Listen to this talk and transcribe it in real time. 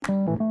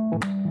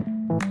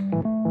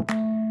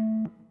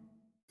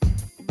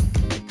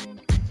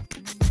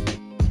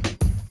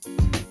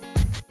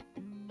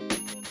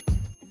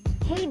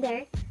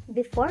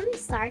Before we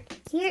start,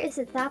 here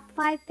is the top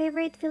 5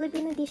 favorite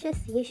Filipino dishes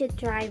you should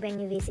try when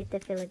you visit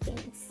the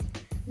Philippines.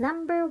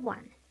 Number 1.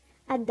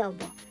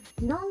 Adobo.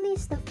 No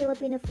list of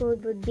Filipino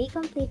food would be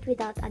complete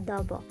without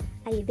adobo,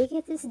 a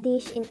ubiquitous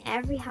dish in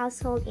every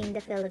household in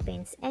the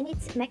Philippines, and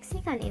it's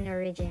Mexican in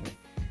origin.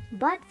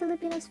 But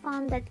Filipinos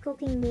found that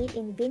cooking meat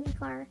in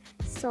vinegar,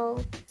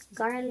 salt,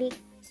 garlic,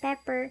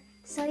 pepper,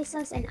 soy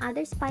sauce, and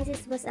other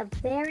spices was a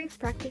very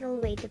practical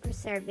way to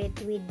preserve it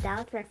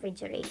without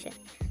refrigeration.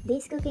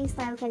 This cooking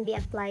style can be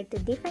applied to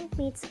different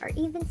meats or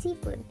even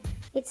seafood.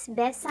 It's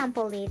best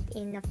sample it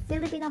in a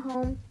Filipino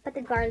home, but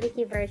the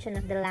garlicky version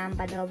of the lamb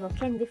adobo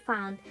can be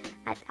found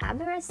at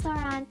Abe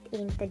restaurant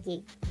in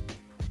Taguig.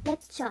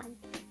 Lechon.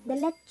 The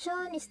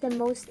lechon is the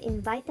most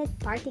invited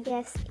party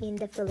guest in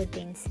the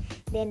Philippines.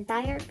 The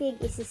entire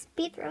pig is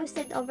spit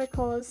roasted over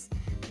coals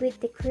with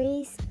the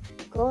crisp,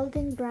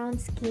 golden brown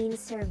skin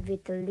served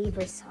with the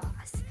liver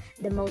sauce,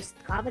 the most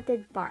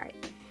coveted part.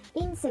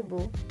 In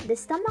Cebu, the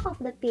stomach of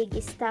the pig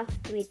is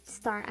stuffed with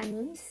star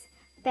anise,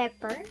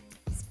 pepper,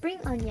 spring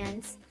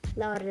onions,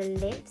 laurel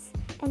leaves,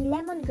 and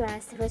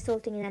lemongrass,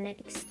 resulting in an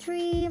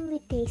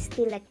extremely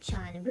tasty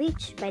lechon,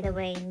 which, by the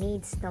way,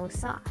 needs no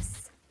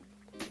sauce.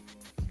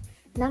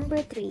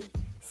 Number 3.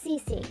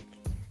 Sisig.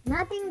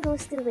 Nothing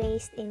goes to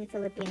waste in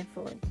Filipino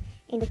food.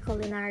 In the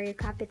culinary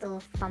capital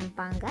of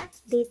Pampanga,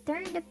 they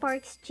turn the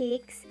pork's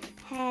cheeks,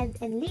 head,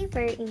 and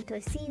liver into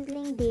a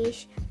sizzling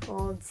dish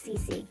called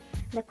sisig.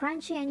 The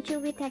crunchy and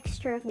chewy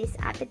texture of this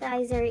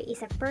appetizer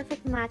is a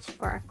perfect match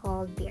for a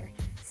cold beer.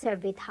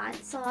 Serve with hot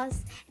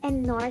sauce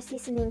and nor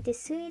seasoning to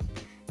suit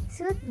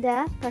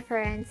the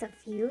preference of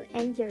you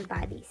and your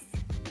bodies.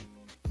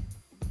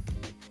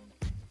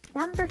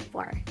 Number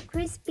 4.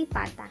 Crispy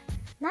pata.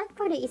 Not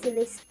for the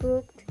easily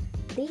spooked,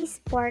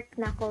 this pork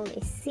knuckle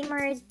is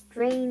simmered,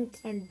 drained,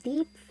 and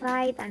deep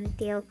fried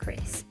until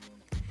crisp.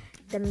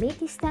 The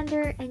meat is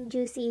tender and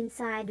juicy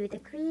inside with a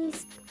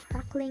crisp,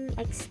 crackling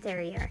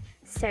exterior,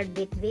 served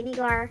with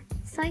vinegar,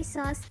 soy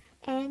sauce,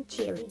 and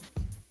chili.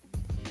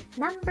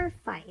 Number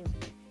 5.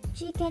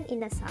 Chicken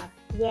inasal.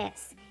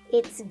 Yes,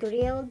 it's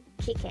grilled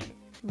chicken.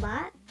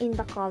 But in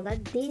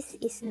Bacolod, this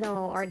is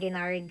no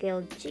ordinary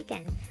grilled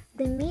chicken.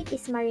 The meat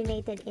is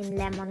marinated in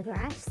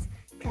lemongrass,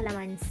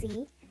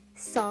 calamansi,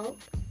 salt,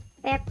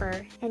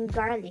 pepper, and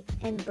garlic,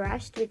 and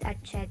brushed with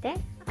achete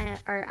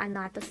or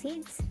annatto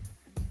seeds.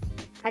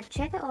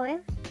 Achete oil.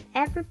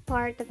 Every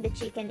part of the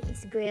chicken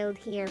is grilled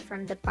here,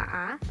 from the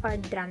paa or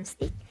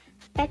drumstick,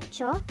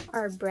 pecho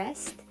or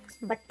breast,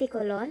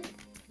 baticolon,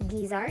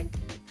 gizzard,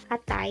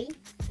 atay,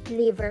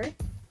 liver,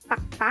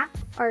 pakpak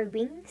or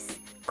wings,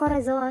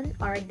 corazon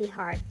or the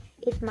heart.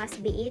 It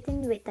must be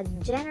eaten with a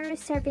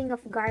generous serving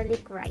of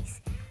garlic rice,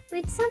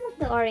 with some of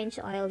the orange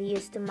oil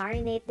used to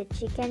marinate the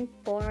chicken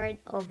poured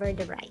over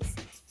the rice.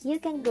 You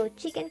can go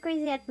chicken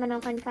crazy at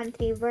Manokan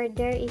Country, where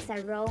there is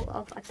a row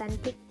of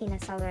authentic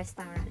inasal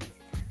restaurants.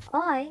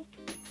 Oy!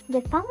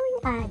 The following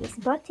ad is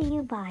brought to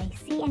you by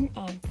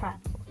CNN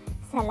Travel.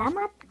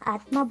 Salamat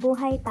at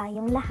mabuhay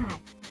tayong lahat!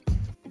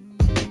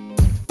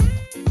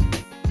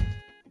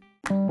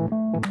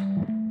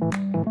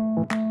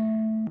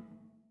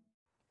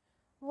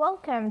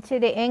 Welcome to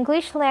the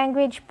English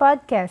Language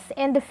Podcast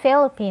in the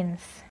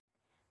Philippines.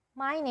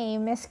 My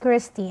name is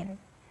Christine.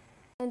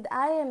 And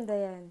I am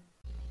Diane.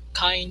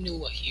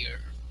 Kainua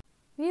here.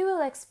 We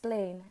will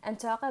explain and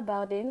talk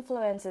about the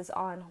influences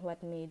on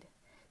what made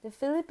the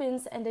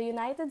Philippines and the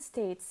United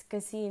States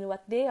cuisine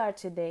what they are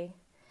today,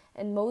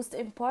 and most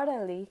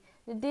importantly,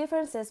 the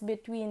differences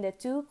between the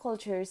two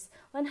cultures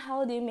on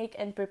how they make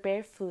and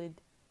prepare food.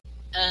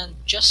 And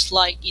just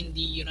like in the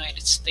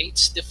United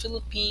States, the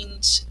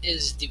Philippines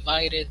is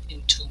divided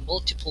into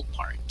multiple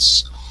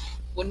parts.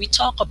 When we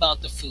talk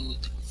about the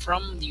food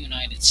from the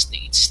United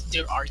States,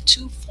 there are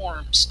two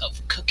forms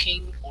of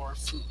cooking or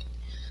food: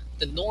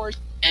 the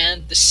North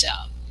and the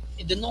South.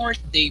 In the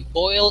North, they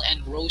boil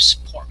and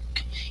roast pork.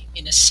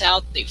 In the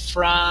South, they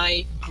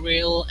fry,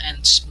 grill,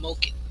 and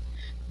smoke it.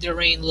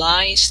 Therein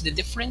lies the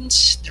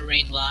difference,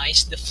 therein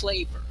lies the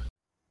flavor.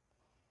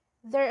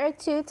 There are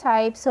two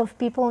types of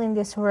people in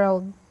this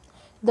world: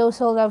 those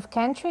who love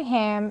country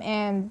ham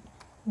and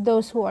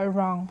those who are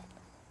wrong.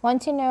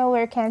 Want to know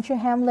where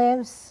country ham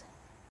lives?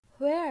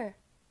 Where?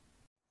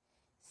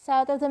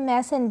 South of the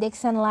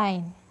Mason-Dixon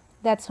line.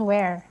 That's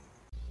where.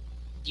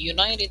 The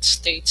United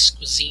States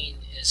cuisine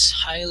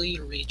is highly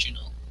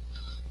regional.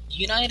 The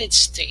United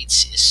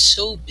States is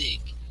so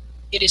big,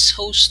 it is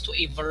host to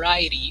a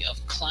variety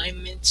of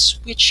climates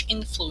which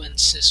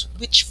influences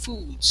which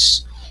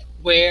foods,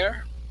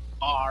 where,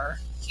 are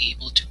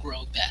able to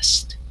grow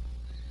best.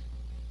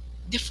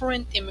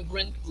 Different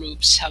immigrant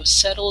groups have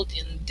settled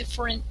in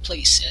different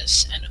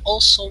places and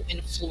also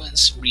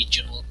influence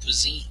regional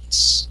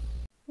cuisines.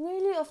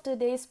 Nearly of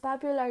today's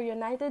popular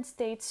United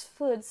States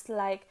foods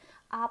like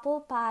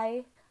apple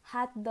pie,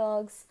 hot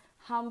dogs,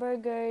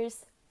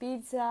 hamburgers,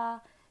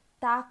 pizza,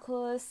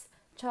 tacos,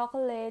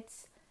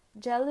 chocolates,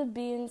 jelly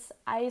beans,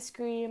 ice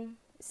cream,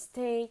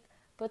 steak,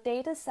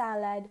 potato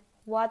salad,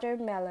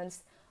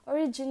 watermelons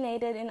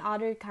originated in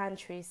other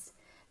countries.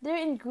 Their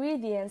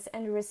ingredients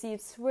and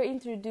recipes were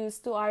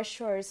introduced to our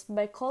shores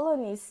by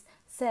colonists,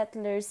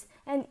 settlers,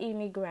 and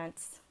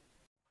immigrants.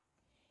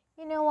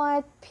 You know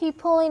what?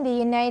 People in the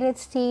United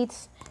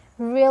States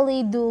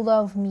really do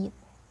love meat.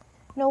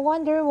 No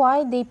wonder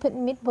why they put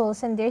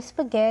meatballs in their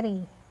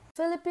spaghetti.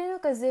 Filipino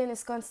cuisine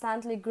is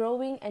constantly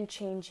growing and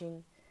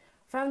changing.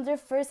 From their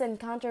first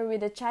encounter with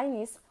the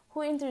Chinese,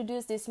 who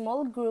introduced this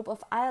small group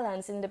of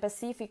islands in the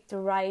Pacific to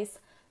rice,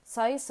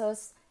 soy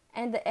sauce,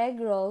 and the egg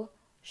roll,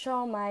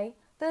 siomai,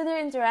 to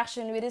their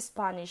interaction with the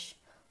Spanish,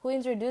 who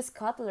introduced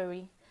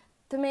cutlery,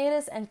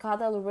 tomatoes and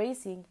cattle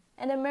raising,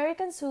 and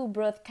Americans who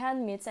brought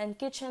canned meats and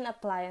kitchen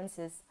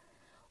appliances.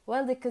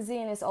 While the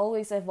cuisine is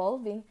always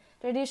evolving,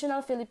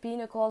 traditional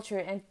Filipino culture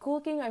and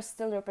cooking are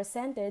still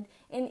represented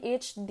in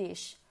each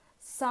dish,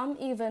 some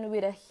even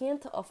with a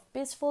hint of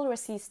peaceful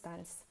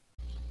resistance.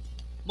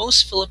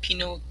 Most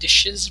Filipino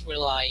dishes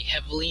rely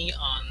heavily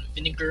on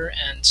vinegar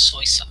and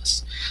soy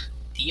sauce,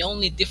 the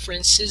only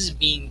differences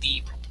being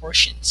the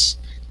proportions.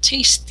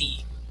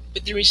 Tasty,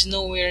 but there is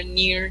nowhere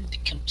near the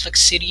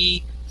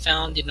complexity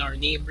found in our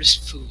neighbors'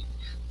 food.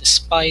 The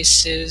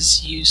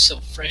spices, use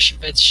of fresh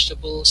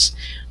vegetables,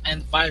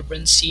 and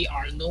vibrancy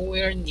are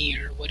nowhere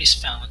near what is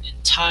found in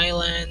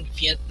Thailand,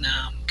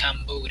 Vietnam,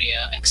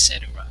 Cambodia,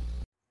 etc.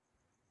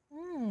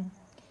 Mm.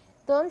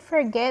 Don't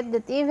forget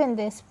that even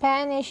the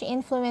Spanish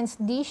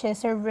influenced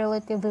dishes are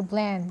relatively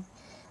bland,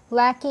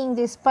 lacking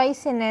the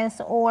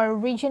spiciness or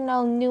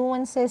regional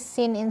nuances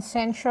seen in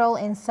Central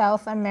and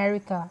South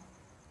America.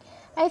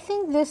 I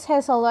think this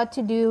has a lot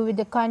to do with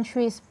the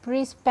country's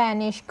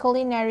pre-Spanish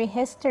culinary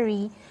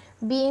history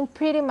being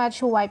pretty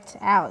much wiped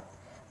out.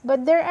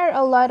 But there are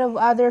a lot of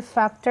other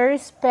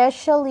factors,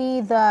 especially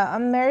the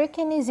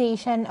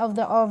Americanization of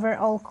the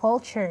overall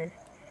culture.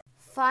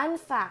 Fun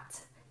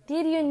fact: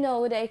 did you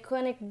know the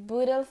iconic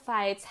budol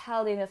fights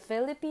held in the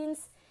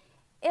Philippines?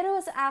 It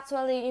was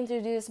actually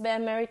introduced by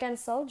American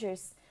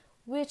soldiers,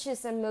 which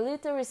is a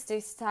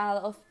militaristic style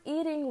of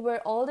eating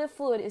where all the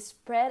food is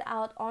spread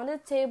out on the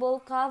table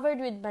covered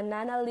with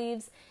banana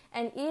leaves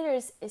and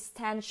eaters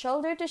stand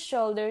shoulder to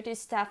shoulder to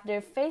stuff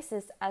their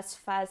faces as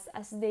fast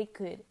as they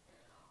could.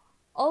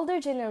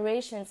 Older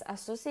generations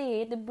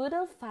associate the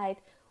budol fight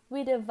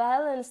with the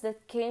violence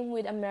that came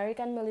with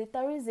American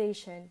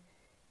militarization.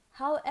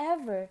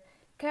 However,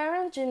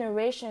 current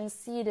generations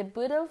see the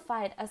budol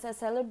fight as a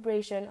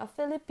celebration of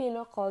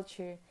Filipino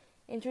culture,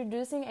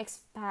 introducing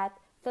expat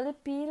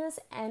Filipinos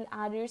and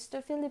others to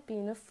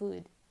Filipino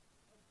food.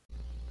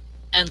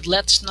 And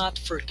let's not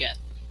forget,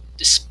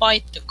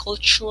 despite the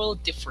cultural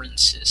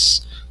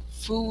differences,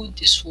 food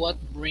is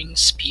what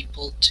brings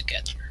people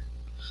together.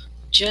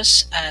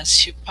 Just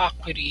as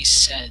Hippocrates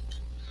said,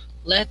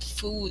 let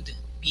food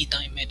be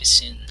thy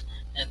medicine,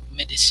 and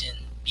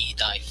medicine be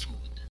thy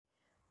food.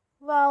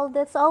 Well,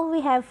 that's all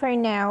we have for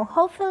now.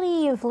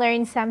 Hopefully, you've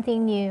learned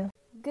something new.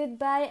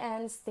 Goodbye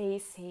and stay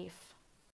safe.